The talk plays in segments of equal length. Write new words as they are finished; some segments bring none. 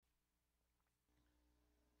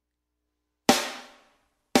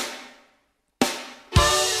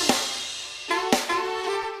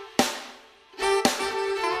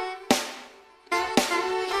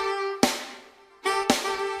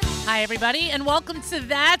Hi, everybody, and welcome to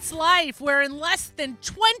That's Life, where in less than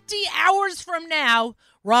 20 hours from now,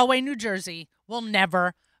 Rahway, New Jersey will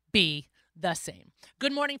never be the same.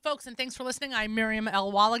 Good morning, folks, and thanks for listening. I'm Miriam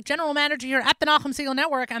L. Wallach, General Manager here at the Nachum Segal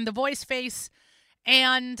Network. I'm the voice, face,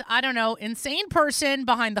 and, insane person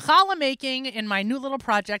behind the challah making in my new little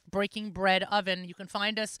project, Breaking Bread Oven. You can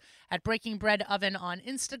find us at Breaking Bread Oven on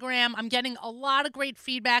Instagram. I'm getting a lot of great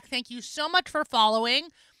feedback. Thank you so much for following.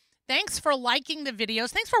 Thanks for liking the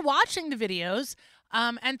videos. Thanks for watching the videos.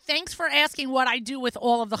 And thanks for asking what I do with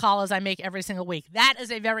all of the challahs I make every single week. That is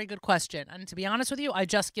a very good question. And to be honest with you, I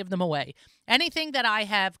just give them away. Anything that I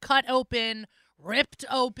have cut open, ripped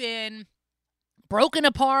open, broken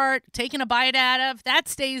apart, taken a bite out of, that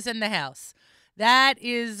stays in the house. That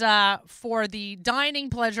is for the dining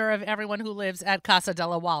pleasure of everyone who lives at Casa de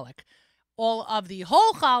la Wallach. All of the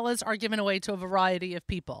whole challahs are given away to a variety of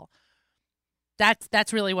people.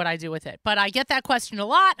 That's really what I do with it. But I get that question a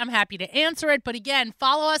lot. I'm happy to answer it. But again,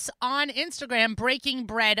 follow us on Instagram, Breaking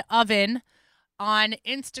Bread Oven on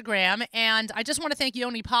Instagram. And I just want to thank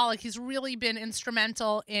Yoni Pollock. He's really been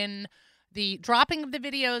instrumental in the dropping of the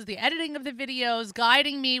videos, the editing of the videos,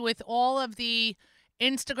 guiding me with all of the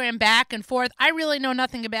Instagram back and forth. I really know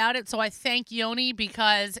nothing about it, so I thank Yoni,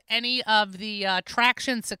 because any of the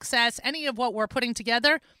traction, success, any of what we're putting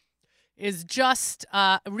together is just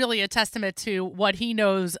really a testament to what he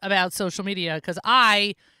knows about social media, because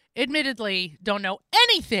I admittedly don't know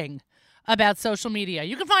anything about social media.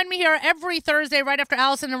 You can find me here every Thursday right after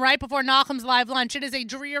Allison and right before Nachum's live lunch. It is a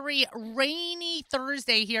dreary, rainy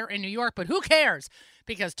Thursday here in New York, but who cares?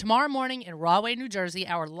 Because tomorrow morning in Rahway, New Jersey,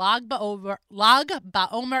 our Lag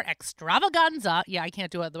BaOmer extravaganza. Yeah, I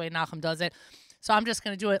can't do it the way Nachum does it, so I'm just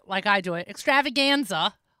going to do it like I do it.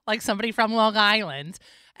 Extravaganza, like somebody from Long Island.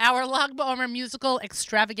 Our Lag BaOmer musical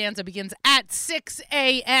extravaganza begins at 6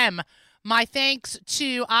 a.m. My thanks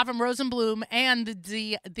to Avram Rosenblum and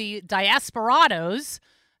the Diasporados,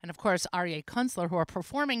 and of course Aryeh Kunstler, who are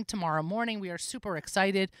performing tomorrow morning. We are super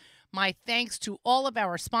excited. My thanks to all of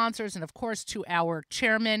our sponsors, and of course to our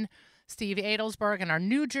chairman, Steve Adelsberg, and our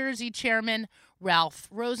New Jersey chairman, Ralph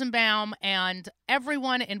Rosenbaum, and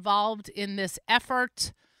everyone involved in this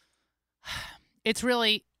effort. It's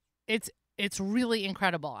really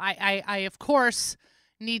incredible. I of course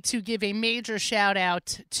need to give a major shout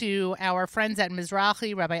out to our friends at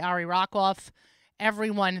Mizrahi, Rabbi Ari Rockoff,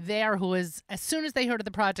 everyone there who is, as soon as they heard of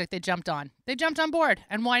the project, they jumped on. They jumped on board,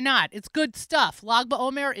 and why not? It's good stuff. Lag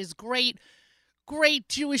BaOmer is great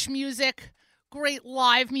Jewish music, great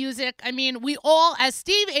live music. I mean, we all, as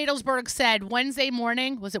Steve Adelsberg said Wednesday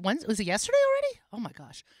morning, was it yesterday already? Oh my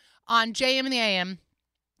gosh. On JM and the AM,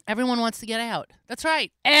 everyone wants to get out. That's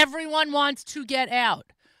right. Everyone wants to get out.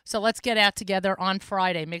 So let's get out together on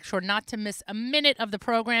Friday. Make sure not to miss a minute of the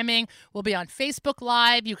programming. We'll be on Facebook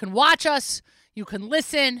Live. You can watch us. You can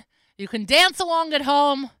listen. You can dance along at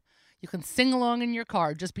home. You can sing along in your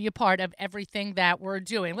car. Just be a part of everything that we're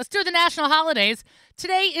doing. Let's do the national holidays.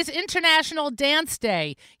 Today is International Dance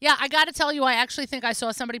Day. Yeah, I got to tell you, I actually think I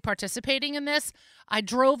saw somebody participating in this. I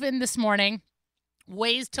drove in this morning.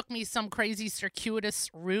 Waze took me some crazy circuitous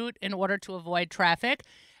route in order to avoid traffic.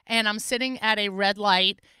 And I'm sitting at a red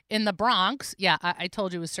light in the Bronx. Yeah, I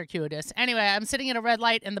told you it was circuitous. Anyway, I'm sitting at a red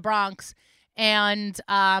light in the Bronx. And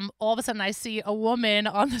all of a sudden I see a woman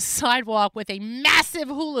on the sidewalk with a massive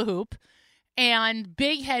hula hoop and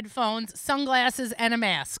big headphones, sunglasses, and a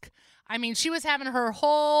mask. I mean, she was having her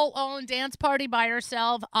whole own dance party by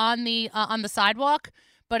herself on the sidewalk.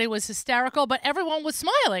 But it was hysterical. But everyone was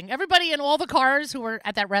smiling. Everybody in all the cars who were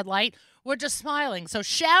at that red light were just smiling. So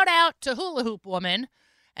shout out to Hula Hoop Woman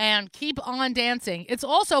and keep on dancing. It's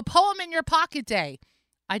also Poem in Your Pocket Day.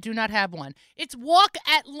 I do not have one. It's Walk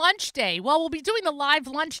at Lunch Day. Well, we'll be doing the live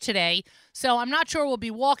lunch today, so I'm not sure we'll be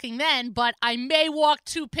walking then, but I may walk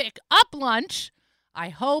to pick up lunch. I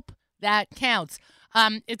hope that counts.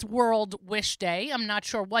 It's World Wish Day. I'm not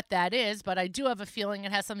sure what that is, but I do have a feeling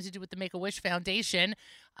it has something to do with the Make-A-Wish Foundation.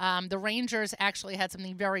 The Rangers actually had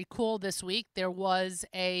something very cool this week. There was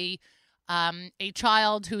a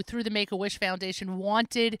child who, through the Make-A-Wish Foundation,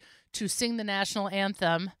 wanted to sing the national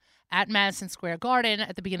anthem at Madison Square Garden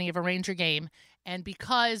at the beginning of a Ranger game. And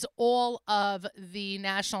because all of the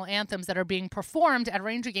national anthems that are being performed at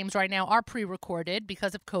Ranger games right now are pre-recorded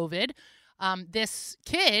because of COVID, this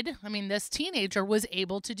teenager was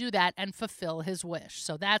able to do that and fulfill his wish.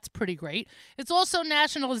 So that's pretty great. It's also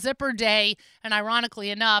National Zipper Day, and ironically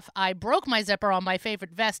enough, I broke my zipper on my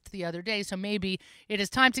favorite vest the other day, so maybe it is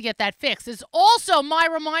time to get that fixed. It's also my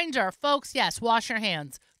reminder, folks, yes, wash your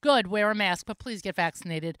hands. Good, wear a mask, but please get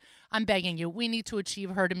vaccinated. I'm begging you. We need to achieve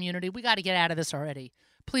herd immunity. We got to get out of this already.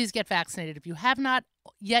 please get vaccinated. If you have not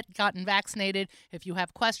yet gotten vaccinated, if you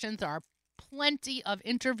have questions, there are plenty of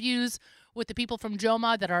interviews with the people from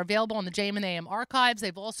JOMA that are available on the JM and AM archives.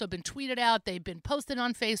 They've also been tweeted out. They've been posted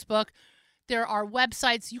on Facebook. There are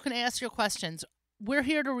websites. You can ask your questions. We're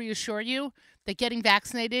here to reassure you that getting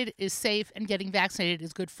vaccinated is safe and getting vaccinated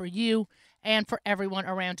is good for you and for everyone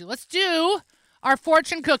around you. Let's do our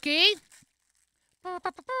fortune cookie.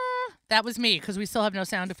 That was me because we still have no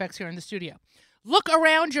sound effects here in the studio. Look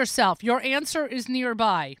around yourself. Your answer is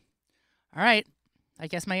nearby. All right. I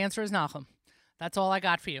guess my answer is Nachum. That's all I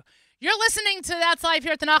got for you. You're listening to That's Life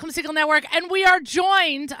here at the Nachum Segal Network, and we are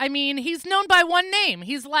joined. I mean, he's known by one name.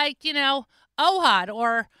 He's like,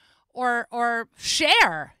 Ohad or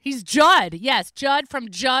Cher. He's Judd. Yes, Judd from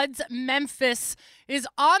Judd's Memphis is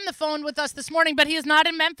on the phone with us this morning, but he is not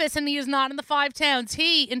in Memphis and he is not in the Five Towns.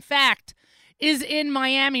 He, in fact, is in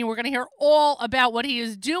Miami. We're going to hear all about what he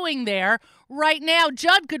is doing there right now.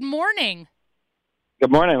 Judd, good morning.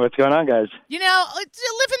 Good morning. What's going on, guys? Living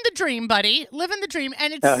the dream, buddy. Living the dream.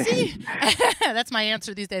 And that's my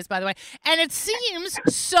answer these days, by the way. And it seems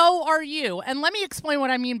so are you. And let me explain what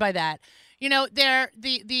I mean by that.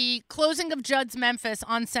 The closing of Judd's Memphis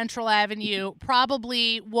on Central Avenue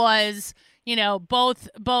probably was, both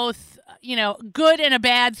good and a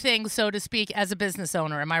bad thing, so to speak, as a business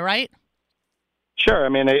owner. Am I right? Sure.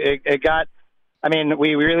 I mean,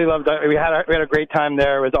 we really loved it. We had a great time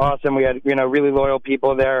there. It was awesome. We had, really loyal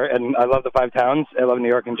people there, and I love the Five Towns. I love New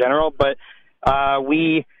York in general. But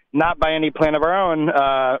we, not by any plan of our own,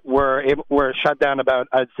 were shut down about,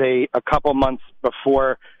 I'd say, a couple months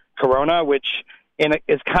before Corona, which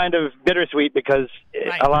is kind of bittersweet because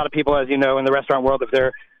a lot of people, as you know, in the restaurant world,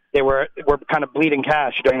 they were kind of bleeding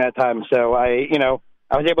cash during that time. So I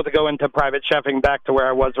was able to go into private chefing back to where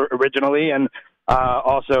I was originally, and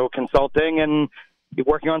also consulting and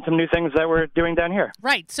working on some new things that we're doing down here.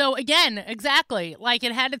 Right. So again, exactly. Like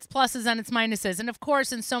it had its pluses and its minuses. And of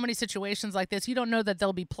course, in so many situations like this, you don't know that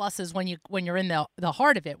there'll be pluses when you're in the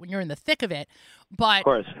heart of it, when you're in the thick of it. But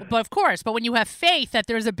of course, when you have faith that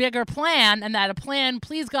there's a bigger plan and that a plan,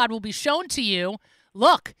 please God, will be shown to you.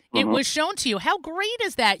 Look, it was shown to you. How great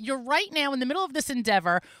is that? You're right now in the middle of this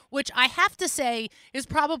endeavor, which I have to say is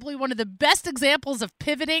probably one of the best examples of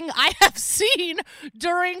pivoting I have seen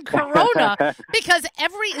during Corona. Because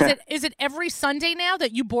is it every Sunday now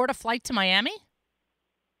that you board a flight to Miami?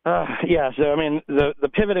 Yeah. So, I mean, the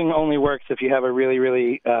pivoting only works if you have a really,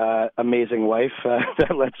 really amazing wife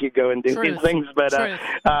that lets you go and do these things. But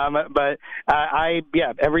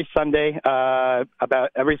every Sunday, about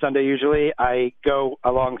every Sunday usually, I go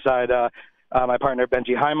alongside my partner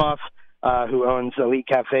Benji Heimoff, who owns Elite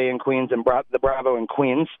Cafe in Queens and the Bravo in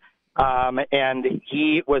Queens, and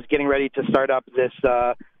he was getting ready to start up this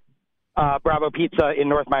Bravo Pizza in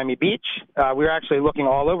North Miami Beach. We were actually looking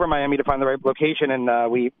all over Miami to find the right location,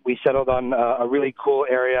 and we settled on a really cool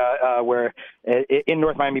area where in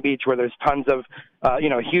North Miami Beach, where there's tons of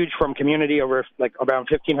huge Frum community, over like around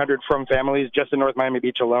 1,500 Frum families just in North Miami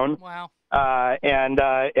Beach alone. Wow!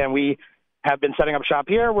 And we have been setting up shop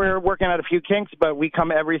here. We're working out a few kinks, but we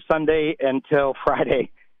come every Sunday until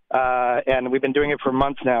Friday, and we've been doing it for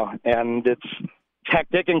months now. And it's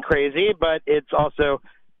hectic and crazy, but it's also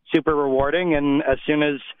super rewarding, and as soon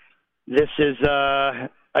as this is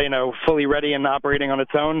fully ready and operating on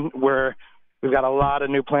its own, we've got a lot of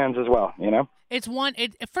new plans as well.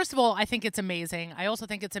 First of all, I think it's amazing. I also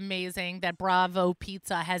think it's amazing that Bravo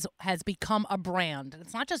Pizza has become a brand.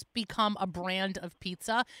 It's not just become a brand of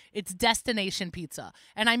pizza, it's destination pizza.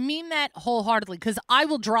 And I mean that wholeheartedly, because I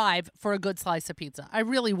will drive for a good slice of pizza. I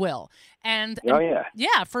really will.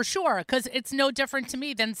 Yeah, for sure, because it's no different to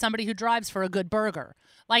me than somebody who drives for a good burger.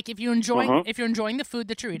 Like if you're enjoying the food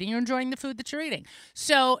that you're eating, you're enjoying the food that you're eating.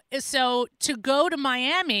 So to go to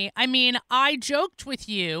Miami, I mean, I joked with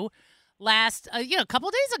you a couple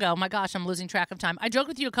of days ago. My gosh, I'm losing track of time. I joked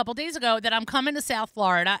with you a couple of days ago that I'm coming to South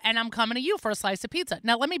Florida and I'm coming to you for a slice of pizza.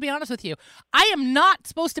 Now, let me be honest with you. I am not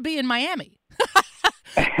supposed to be in Miami.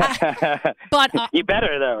 But you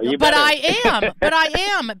better though. But I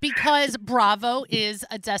am because Bravo is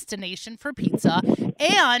a destination for pizza,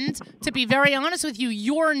 and to be very honest with you,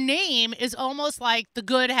 your name is almost like the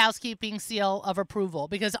Good Housekeeping seal of approval,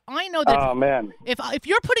 because I know that if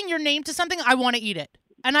you're putting your name to something, I want to eat it,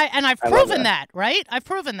 and I've proven that, right? I've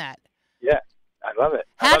proven that. Yeah, I love it.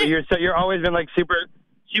 You're always been like super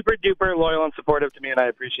duper loyal and supportive to me, and I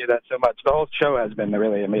appreciate that so much. The whole show has been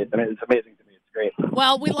really amazing. I mean, it's amazing to me. Great.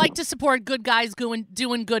 Well, we like to support good guys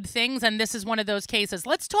doing good things, and this is one of those cases.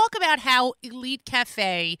 Let's talk about how Elite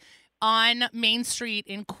Cafe on Main Street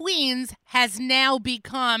in Queens has now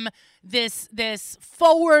become this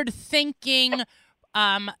forward-thinking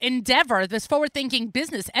endeavor, this forward-thinking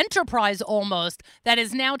business enterprise almost that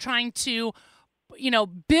is now trying to,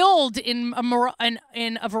 build in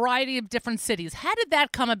a variety of different cities. How did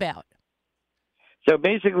that come about? So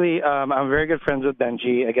basically, I'm very good friends with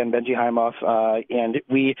Benji. Again, Benji Heimoff, and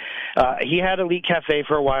he had Elite Cafe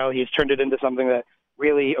for a while. He's turned it into something that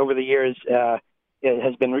really, over the years, it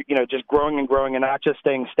has been, just growing and growing, and not just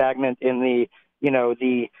staying stagnant in the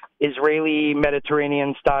Israeli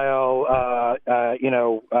Mediterranean style,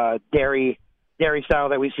 dairy style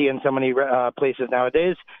that we see in so many places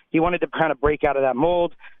nowadays. He wanted to kind of break out of that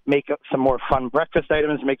mold, make some more fun breakfast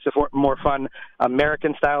items, make some more fun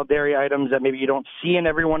American-style dairy items that maybe you don't see in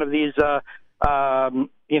every one of these,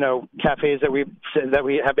 cafes that we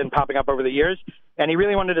have been popping up over the years. And he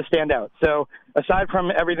really wanted to stand out. So aside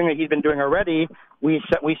from everything that he's been doing already, we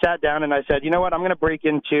sat down and I said, you know what, I'm going to break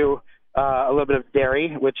into a little bit of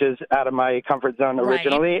dairy, which is out of my comfort zone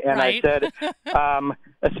originally. Right. I said,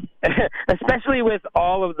 especially with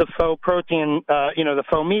all of the faux protein, the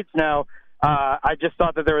faux meats now, I just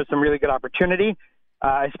thought that there was some really good opportunity.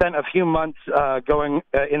 I spent a few months going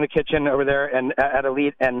in the kitchen over there and at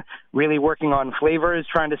Elite and really working on flavors,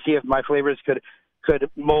 trying to see if my flavors could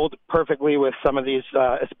mold perfectly with some of these,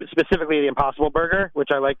 specifically the Impossible Burger, which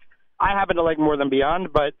I happen to like more than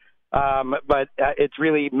Beyond, but it's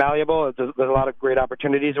really malleable. There's a lot of great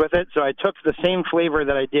opportunities with it. So I took the same flavor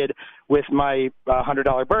that I did with my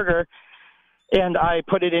 $100 burger, and I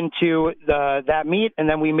put it into that meat, and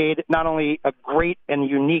then we made not only a great and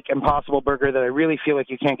unique Impossible Burger that I really feel like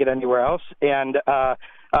you can't get anywhere else, and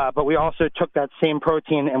but we also took that same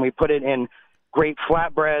protein and we put it in great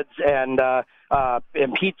flatbreads and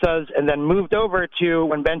pizzas, and then moved over to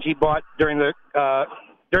when Benji bought during the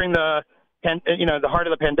heart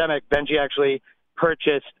of the pandemic, Benji actually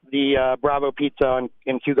purchased the Bravo Pizza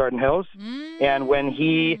in Kew Garden Hills. And when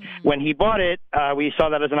he bought it, we saw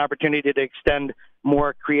that as an opportunity to extend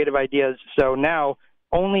more creative ideas. So now,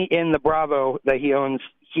 only in the Bravo that he owns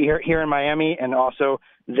here in Miami and also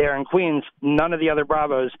there in Queens, none of the other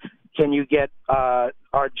Bravos can you get our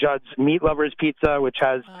Judd's Meat Lovers Pizza, which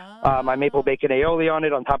has my maple bacon aioli on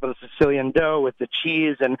it on top of the Sicilian dough with the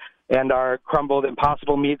cheese and our crumbled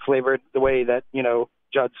Impossible meat flavored the way that,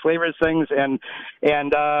 Judd's flavors things. And we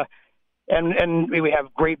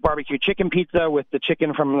have great barbecue chicken pizza with the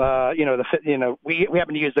chicken from, we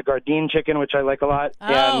happen to use the Gardein chicken, which I like a lot.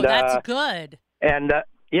 Oh, that's good. And,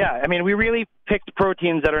 we really picked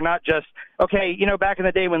proteins that are not just, back in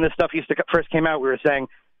the day when this stuff first came out, we were saying,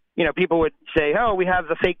 people would say, oh, we have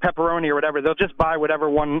the fake pepperoni or whatever. They'll just buy whatever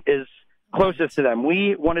one is closest to them.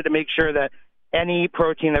 We wanted to make sure that any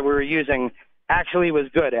protein that we were using actually was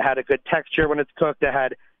good. It had a good texture when it's cooked. It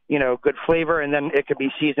had, good flavor, and then it could be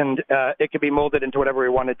seasoned. It could be molded into whatever we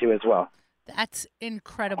wanted to as well. That's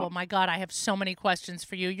incredible. My God, I have so many questions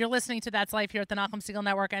for you. You're listening to That's Life here at the Nachum Segal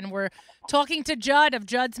Network, and we're talking to Judd of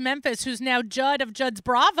Judd's Memphis, who's now Judd of Judd's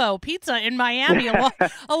Bravo Pizza in Miami,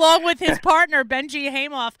 along with his partner, Benji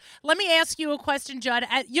Heimoff. Let me ask you a question, Judd.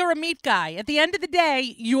 You're a meat guy. At the end of the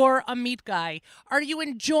day, you're a meat guy. Are you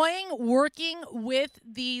enjoying working with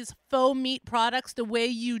these faux meat products the way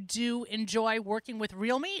you do enjoy working with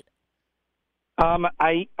real meat?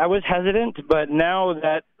 I was hesitant, but now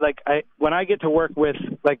that when I get to work with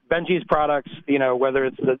Benji's products, whether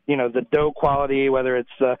it's the dough quality, whether it's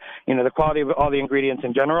the quality of all the ingredients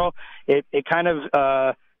in general, it kind of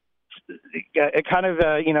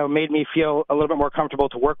made me feel a little bit more comfortable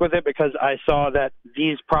to work with it, because I saw that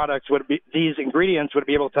these ingredients I'd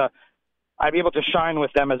be able to shine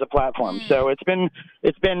with them as a platform. So it's been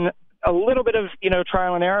a little bit of,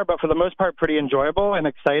 trial and error, but for the most part, pretty enjoyable and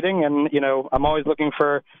exciting. And, I'm always looking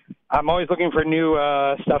for new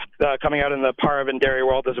stuff coming out in the parve and dairy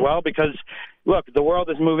world as well, because look, the world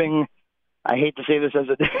is moving. I hate to say this as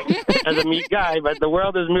a meat guy, but the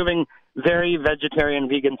world is moving very vegetarian,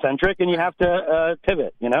 vegan centric, and you have to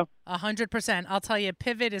pivot, 100%. I'll tell you,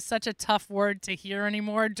 pivot is such a tough word to hear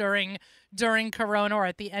anymore during Corona, or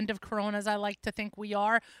at the end of Corona, as I like to think we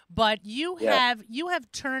are. But you have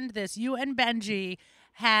turned this. You and Benji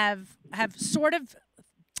have sort of.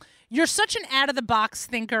 You're such an out-of-the-box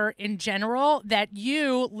thinker in general that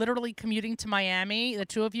you literally commuting to Miami, the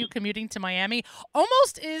two of you commuting to Miami,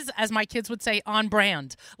 almost is, as my kids would say, on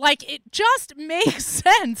brand. Like, it just makes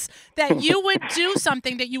sense that you would do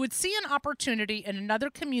something, that you would see an opportunity in another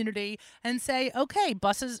community and say, okay,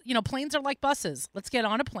 buses, planes are like buses. Let's get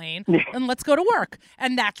on a plane and let's go to work.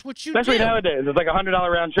 And that's what you Especially do. nowadays. It's like a $100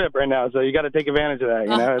 round trip right now, so you got to take advantage of that.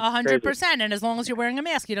 100%. And as long as you're wearing a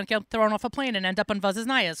mask, you don't get thrown off a plane and end up on Buzz's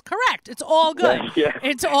Nayas. Correct. correct. It's all good. Yeah.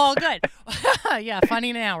 It's all good. Yeah,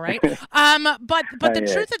 funny now, right? But the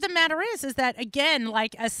truth of the matter is that, again,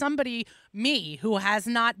 like, as somebody, me, who has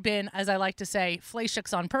not been, as I like to say,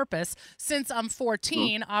 fleischiks on purpose since I'm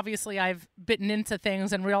 14, obviously I've bitten into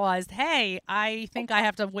things and realized, hey, I think I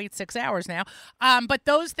have to wait 6 hours now. But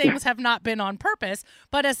those things have not been on purpose.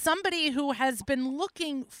 But as somebody who has been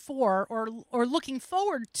looking for or looking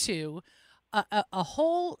forward to a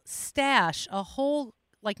whole stash, a whole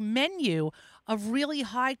like menu of really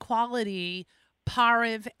high quality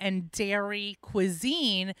Parav and dairy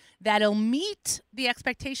cuisine that'll meet the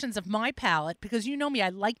expectations of my palate, because you know me, I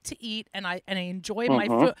like to eat and I enjoy my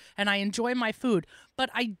food, and I enjoy my food, but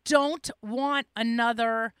I don't want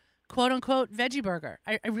another quote unquote veggie burger.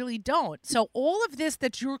 I really don't. So all of this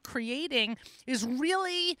that you're creating is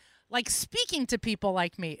really like speaking to people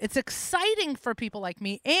like me. It's exciting for people like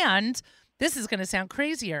me, and this is going to sound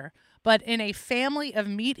crazier, but in a family of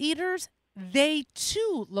meat eaters, they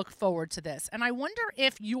too look forward to this. And I wonder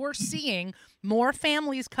if you're seeing more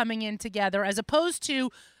families coming in together as opposed to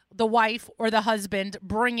the wife or the husband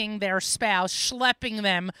bringing their spouse, schlepping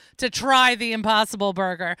them to try the Impossible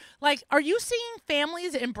Burger. Like, are you seeing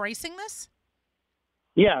families embracing this?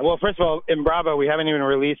 Yeah, well, first of all, in Bravo, we haven't even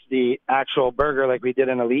released the actual burger like we did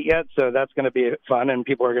in Elite yet, so that's going to be fun, and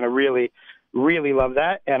people are going to really, really love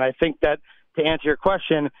that. And I think that, to answer your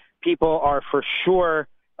question, people are for sure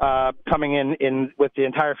coming in with the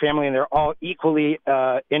entire family, and they're all equally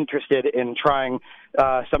interested in trying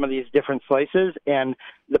some of these different slices. And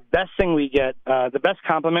the best thing we get, the best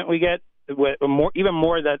compliment we get, even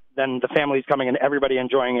more than the families coming and everybody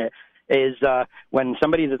enjoying it, is when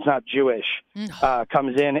somebody that's not Jewish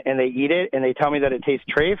comes in and they eat it and they tell me that it tastes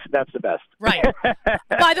treif. That's the best. Right.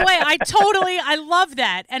 By the way, I love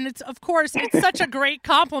that. And it's, of course, it's such a great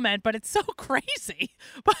compliment, but it's so crazy.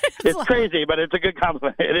 But it's like, crazy, but it's a good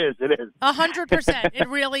compliment. It is. 100%. It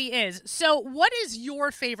really is. So what is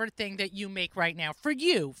your favorite thing that you make right now for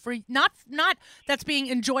you? For not that's being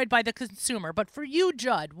enjoyed by the consumer, but for you,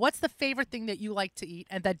 Judd, what's the favorite thing that you like to eat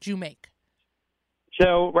and that you make?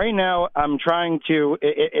 So right now I'm trying to,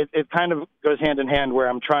 it kind of goes hand in hand where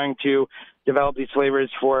I'm trying to develop these flavors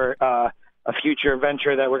for a future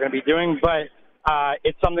venture that we're going to be doing, but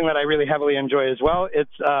it's something that I really heavily enjoy as well. It's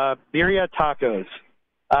birria tacos.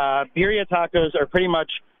 Birria tacos are pretty much,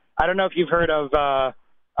 I don't know if you've heard of a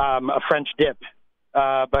French dip,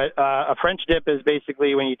 but a French dip is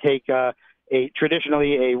basically when you take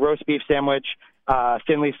traditionally a roast beef sandwich,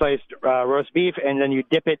 thinly sliced roast beef, and then you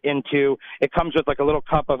dip it into, it comes with like a little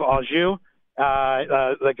cup of au jus,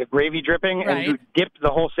 like a gravy dripping, right. And you dip the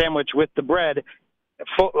whole sandwich with the bread, the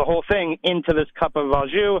whole thing into this cup of au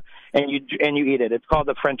jus, and you eat it. It's called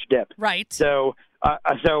the French dip. Right. So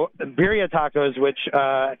birria tacos, which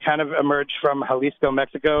kind of emerged from Jalisco,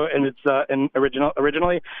 Mexico, and it's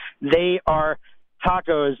originally, they are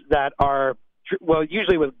tacos that are, well,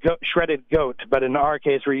 usually with shredded goat, but in our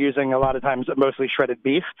case, we're using a lot of times mostly shredded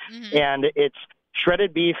beef. Mm-hmm. And it's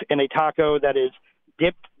shredded beef in a taco that is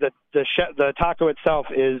dipped. The taco itself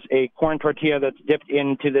is a corn tortilla that's dipped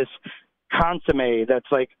into this consomme that's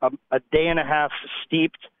like a day and a half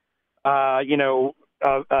steeped, like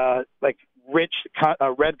rich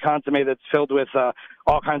red consomme that's filled with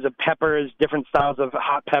all kinds of peppers, different styles of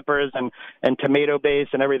hot peppers and tomato base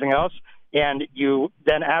and everything else. And you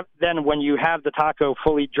then when you have the taco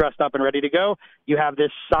fully dressed up and ready to go, you have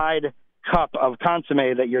this side cup of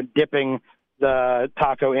consomme that you're dipping the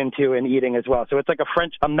taco into and eating as well. So it's like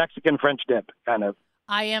a Mexican French dip kind of.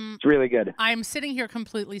 It's really good. I'm sitting here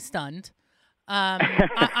completely stunned.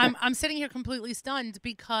 I'm sitting here completely stunned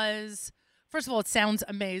because, first of all, it sounds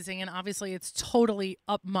amazing, and obviously it's totally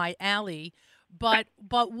up my alley. But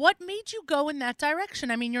what made you go in that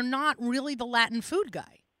direction? I mean, you're not really the Latin food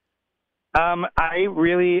guy. I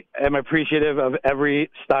really am appreciative of every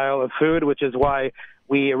style of food, which is why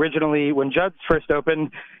we originally, when Judd's first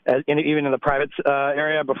opened, even in the private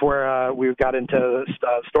area before we got into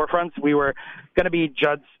storefronts, we were going to be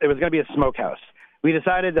Judd's. It was going to be a smokehouse. We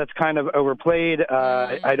decided that's kind of overplayed.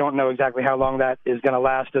 I don't know exactly how long that is going to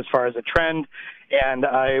last as far as a trend, and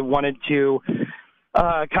I wanted to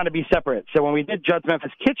kind of be separate. So when we did Judd's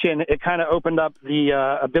Memphis Kitchen, it kind of opened up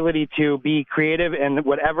the ability to be creative in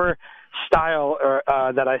whatever style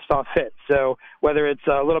that I saw fit. So whether it's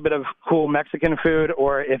a little bit of cool Mexican food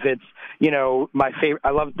or if it's, my favorite,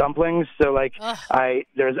 I love dumplings. So like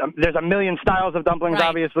there's a million styles of dumplings, right.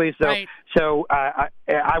 Obviously. So, right. So I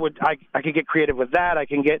could get creative with that. I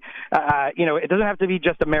can get, it doesn't have to be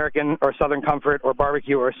just American or Southern comfort or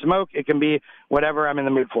barbecue or smoke. It can be whatever I'm in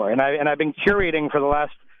the mood for. And I've been curating for the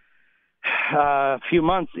last few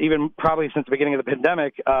months, even probably since the beginning of the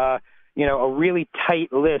pandemic, a really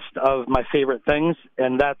tight list of my favorite things,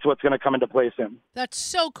 and that's what's going to come into play soon. That's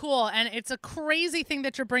so cool, and it's a crazy thing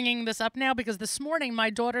that you're bringing this up now, because this morning my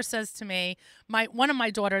daughter says to me, one of my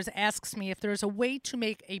daughters asks me if there's a way to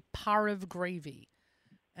make a parve gravy.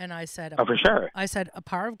 And I said, "Oh, for sure." I said, "A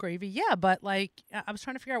parve gravy, yeah, but like, I was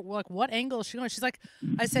trying to figure out what angle is she going." She's like,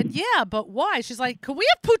 I said, "Yeah, but why?" She's like, "Could we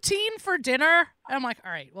have poutine for dinner?" And I'm like,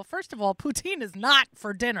 "All right, well, first of all, poutine is not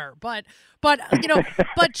for dinner, but but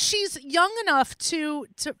she's young enough to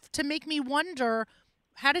make me wonder,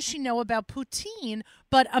 how does she know about poutine?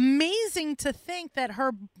 But amazing to think that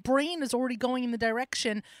her brain is already going in the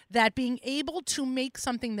direction that being able to make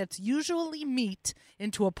something that's usually meat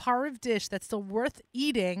into a parve dish that's still worth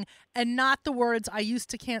eating, and not the words I used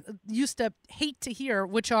to hate to hear,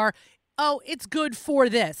 which are, "Oh, it's good for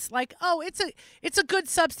this." Like, "Oh, it's a good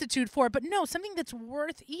substitute for it." But no, something that's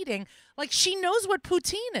worth eating. Like, she knows what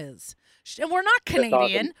poutine is. And we're not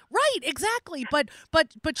Canadian. Awesome. Right, exactly.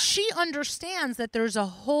 But she understands that there's a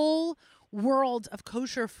whole world of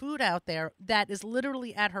kosher food out there that is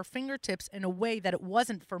literally at her fingertips in a way that it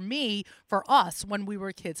wasn't for us when we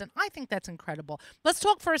were kids. And I think that's incredible. Let's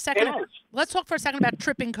talk for a second. Let's talk for a second about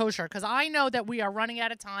Tripping Kosher, because I know that we are running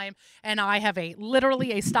out of time and I have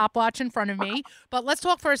literally a stopwatch in front of me. But let's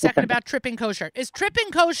talk for a second about Tripping Kosher. Is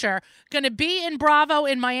Tripping Kosher going to be in Bravo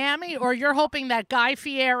in Miami, or you're hoping that Guy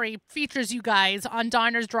Fieri features you guys on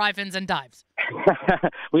Diners, Drive-Ins, and Dives?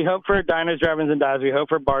 We hope for Diners, Drive-Ins, and Dives. We hope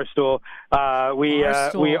for Barstool. We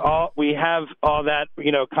have all that,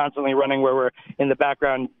 constantly running, where we're in the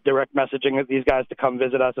background direct messaging these guys to come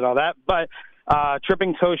visit us and all that. But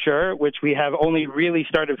Tripping Kosher, which we have only really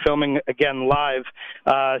started filming again live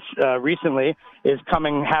recently,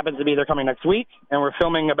 happens to be they're coming next week, and we're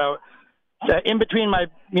filming about. In between my,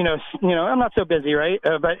 I'm not so busy, right?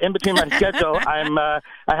 But in between my schedule, I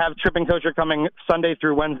have Tripping Kosher coming Sunday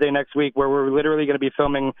through Wednesday next week, where we're literally going to be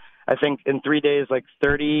filming, I think, in 3 days, like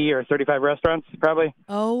 30 or 35 restaurants, probably.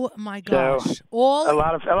 Oh my gosh! So, a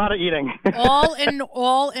lot of eating.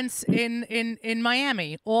 all in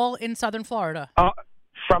Miami, all in Southern Florida.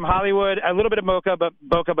 From Hollywood, a little bit of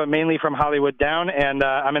Boca, but mainly from Hollywood down. And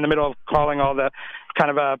I'm in the middle of calling all the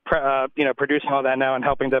kind of producing all that now and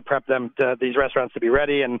helping to prep these restaurants to be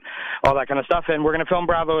ready and all that kind of stuff. And we're going to film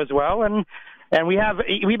Bravo as well. And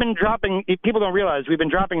we've been dropping. People don't realize we've been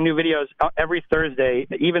dropping new videos every Thursday,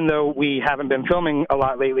 even though we haven't been filming a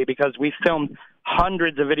lot lately, because we filmed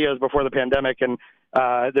hundreds of videos before the pandemic, and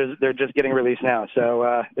they're just getting released now.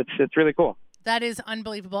 So it's really cool. That is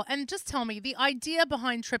unbelievable. And just tell me, the idea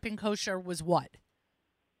behind Tripping Kosher was what?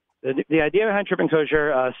 The idea behind Tripping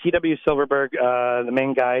Kosher, C.W. Silverberg, the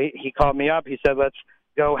main guy, he called me up. He said, "Let's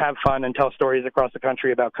go have fun and tell stories across the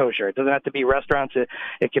country about kosher." It doesn't have to be restaurants.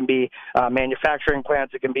 It can be manufacturing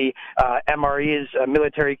plants. It can be MREs,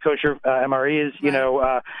 military kosher MREs.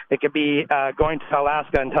 Right. It could be going to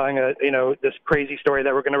Alaska and telling this crazy story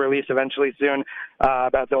that we're going to release eventually soon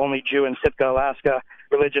about the only Jew in Sitka, Alaska,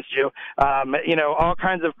 religious Jew. All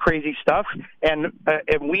kinds of crazy stuff. And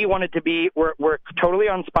we wanted to be, we're totally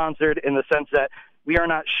unsponsored in the sense that we are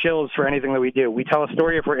not shills for anything that we do. We tell a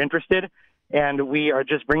story if we're interested. And we are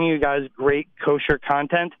just bringing you guys great kosher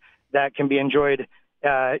content that can be enjoyed,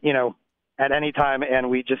 at any time. And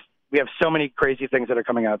we have so many crazy things that are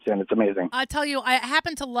coming out soon. It's amazing. I tell you, I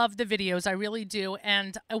happen to love the videos. I really do.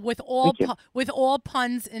 And with all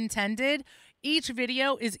puns intended, each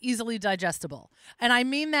video is easily digestible. And I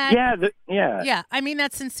mean that. Yeah, I mean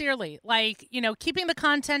that sincerely. Like, keeping the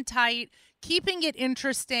content tight, keeping it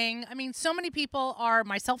interesting. I mean, so many people are,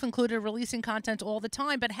 myself included, releasing content all the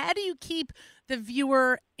time. But how do you keep the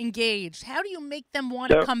viewer engaged? How do you make them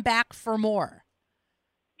want to come back for more?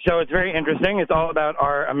 So it's very interesting. It's all about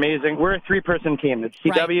our amazing, we're a 3-person team. It's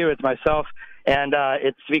CW, It's myself, and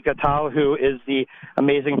it's Zvika Tal, who is the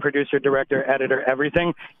amazing producer, director, editor,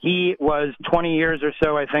 everything. He was 20 years or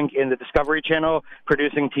so, I think, in the Discovery Channel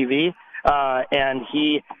producing TV, and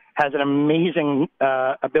he has an amazing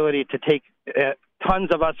ability to take tons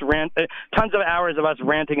of hours of us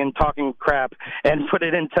ranting and talking crap and put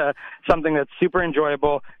it into something that's super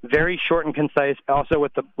enjoyable, very short and concise. Also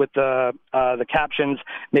with the captions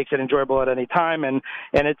makes it enjoyable at any time, and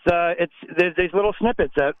there's these little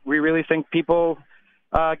snippets that we really think people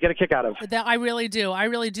get a kick out of. I really do. I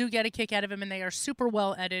really do get a kick out of them, and they are super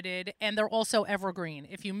well edited, and they're also evergreen.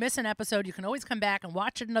 If you miss an episode, you can always come back and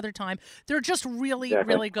watch it another time. They're just really,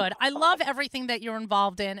 really good. I love everything that you're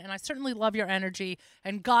involved in, and I certainly love your energy,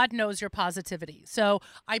 and God knows your positivity. So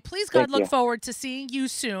I please, God, look forward to seeing you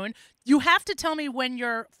soon. You have to tell me when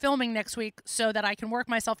you're filming next week so that I can work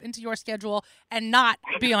myself into your schedule and not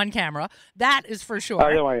be on camera. That is for sure.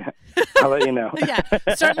 Oh, don't worry. I'll let you know. Yeah,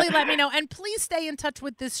 certainly let me know. And please stay in touch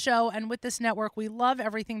with this show and with this network. We love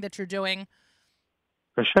everything that you're doing.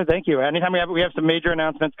 For sure. Thank you. Anytime we have some major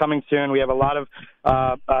announcements coming soon. We have a lot of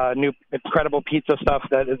new incredible pizza stuff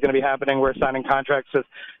that is going to be happening. We're signing contracts with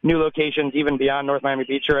new locations, even beyond North Miami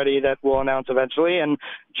Beach already, that we'll announce eventually. And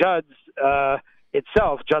Judd's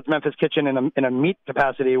itself, Judd's Memphis Kitchen in a meat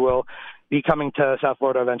capacity, will be coming to South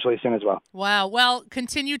Florida eventually soon as well. Wow. Well,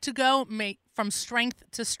 continue to go from strength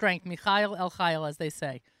to strength. Michael El Chayil, as they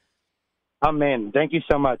say. Amen. Thank you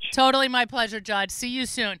so much. Totally my pleasure, Judd. See you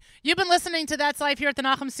soon. You've been listening to That's Life here at the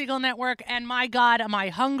Nachum Segal Network, and my God, am I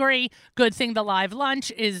hungry. Good thing the live lunch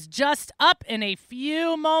is just up in a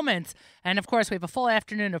few moments. And, of course, we have a full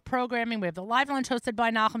afternoon of programming. We have the live lunch hosted by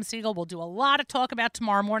Nachum Segal. We'll do a lot of talk about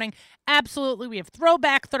tomorrow morning. Absolutely. We have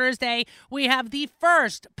Throwback Thursday. We have the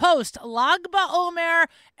first post-Lag BaOmer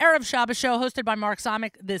Erev Shabbos show hosted by Mark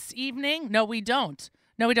Zomick this evening. No, we don't.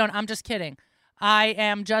 I'm just kidding. I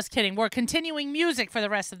am just kidding. We're continuing music for the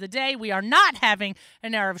rest of the day. We are not having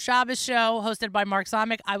an Erev Shabbos show hosted by Mark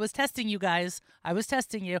Zomick. I was testing you guys.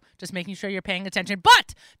 Just making sure you're paying attention.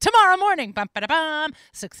 But tomorrow morning,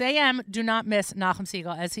 6 a.m., do not miss Nachum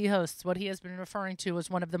Segal as he hosts what he has been referring to as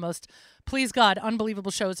one of the most, please God, unbelievable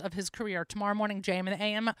shows of his career. Tomorrow morning, JM in the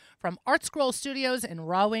AM from Art Scroll Studios in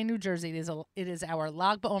Rahway, New Jersey. It is our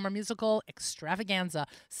Lag BaOmer musical extravaganza.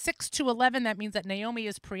 6 to 11, that means that Naomi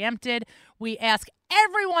is preempted. We ask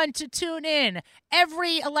everyone to tune in.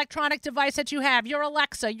 Every electronic device that you have, your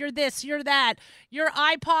Alexa, your this, your that, your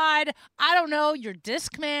iPod, I don't know, your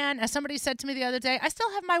Discman. As somebody said to me the other day, I still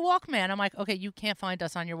have my Walkman. I'm like, okay, you can't find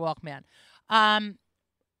us on your Walkman.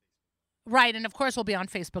 Right, and of course we'll be on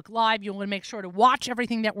Facebook Live. You want to make sure to watch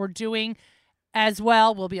everything that we're doing as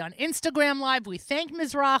well. We'll be on Instagram Live. We thank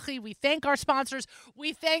Mizrahi. We thank our sponsors.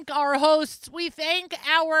 We thank our hosts. We thank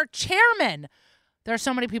our chairman. There are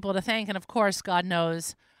so many people to thank, and of course, God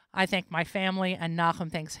knows, I thank my family, and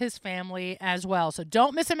Nachum thanks his family as well. So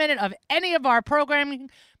don't miss a minute of any of our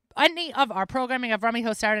programming. Of Rami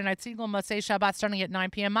host Saturday Night Segal, Motzei Shabbat starting at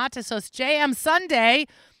 9 p.m. Matis hosts JM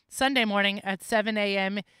Sunday morning at 7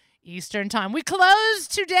 a.m. Eastern Time. We close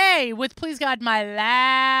today with, please God, my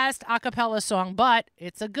last a cappella song, but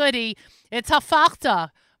it's a goodie. It's Hafachta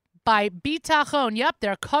by Bitachon. Yep,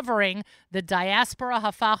 they're covering the Diaspora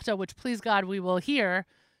Hafachta, which, please God, we will hear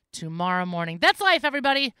tomorrow morning. That's life,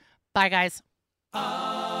 everybody. Bye, guys.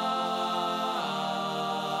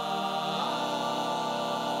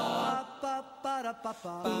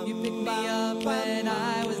 You picked me up when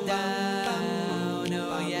I was down.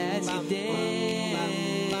 Oh, yes, you did.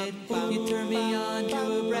 You turned me on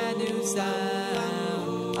to a brand new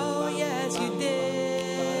sound. Oh, yes, you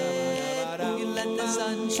did. You let the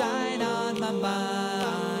sun shine on my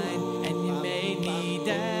mind, and you made me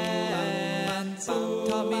dance.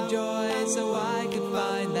 Taught me joy so I could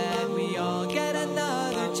find that we all get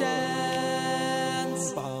another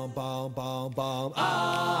chance. Bom, bom, bom, bom.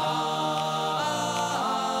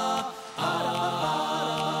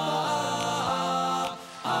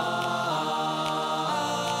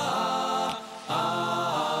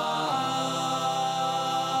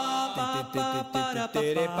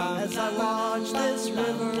 As I watch this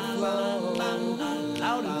river flow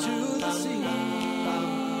out into the sea,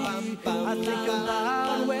 I think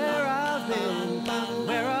about where I've been,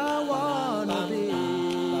 where I wanna be.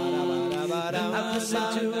 I've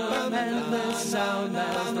listened to an endless sound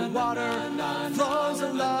as the water flows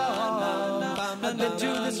along. I've been to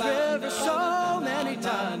this river so many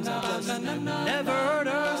times, I just never heard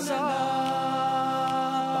her song.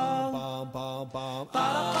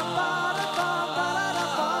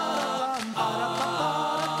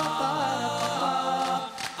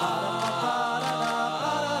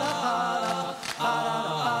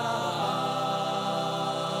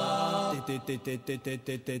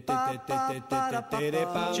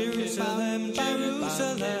 Jerusalem,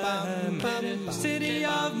 Jerusalem, city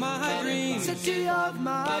of my dreams, city of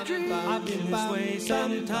my dreams. I've been this way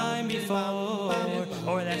sometime before,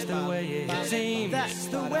 or that's the way it seems. That's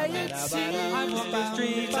the way it seems. I've walked the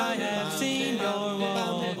streets, I have seen your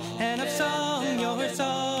wall, and I've sung your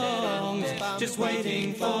songs, just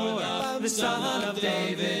waiting for the Son of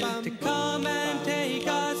David to come and take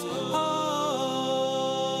us home.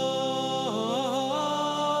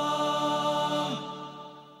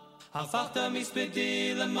 Hafachta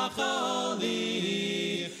mispedi lemacholi,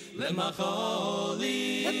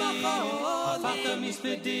 lemacholi, hafachta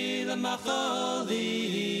mispedi lemacholi,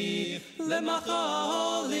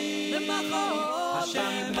 lemacholi,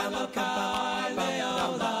 Hashem Elokai.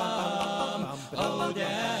 leolam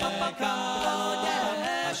odeka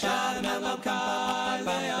Hashem Elokai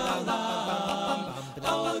leolam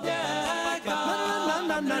odeka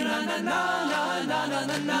na na na na na na na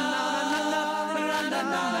na na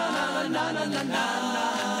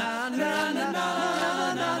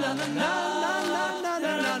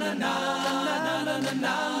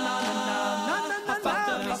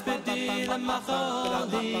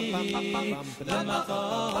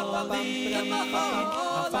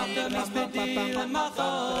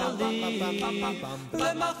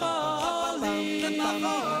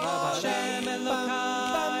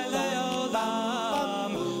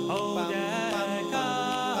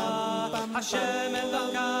Hashem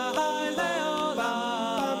Elokai